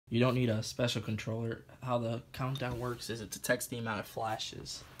You don't need a special controller. How the countdown works is it detects the amount of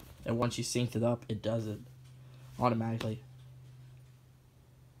flashes. And once you sync it up, it does it automatically.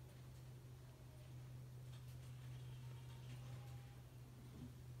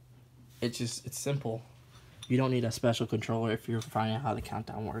 It's simple. You don't need a special controller if you're finding out how the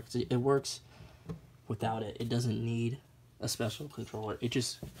countdown works. It works without it. It doesn't need a special controller. It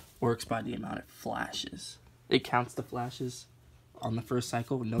just works by the amount of flashes. It counts the flashes on the first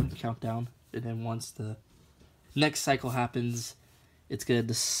cycle with no countdown, and then once the next cycle happens, it's gonna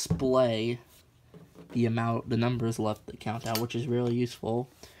display the numbers left the countdown, which is really useful,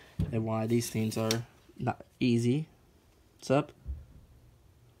 and why these things are not easy. What's up?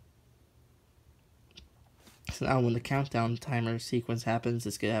 So now when the countdown timer sequence happens,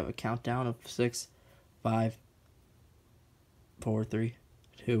 it's gonna have a countdown of 6, 5, 4, 3,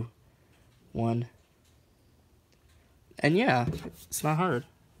 2, 1. And yeah, it's not hard.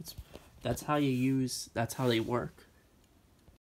 That's how they work.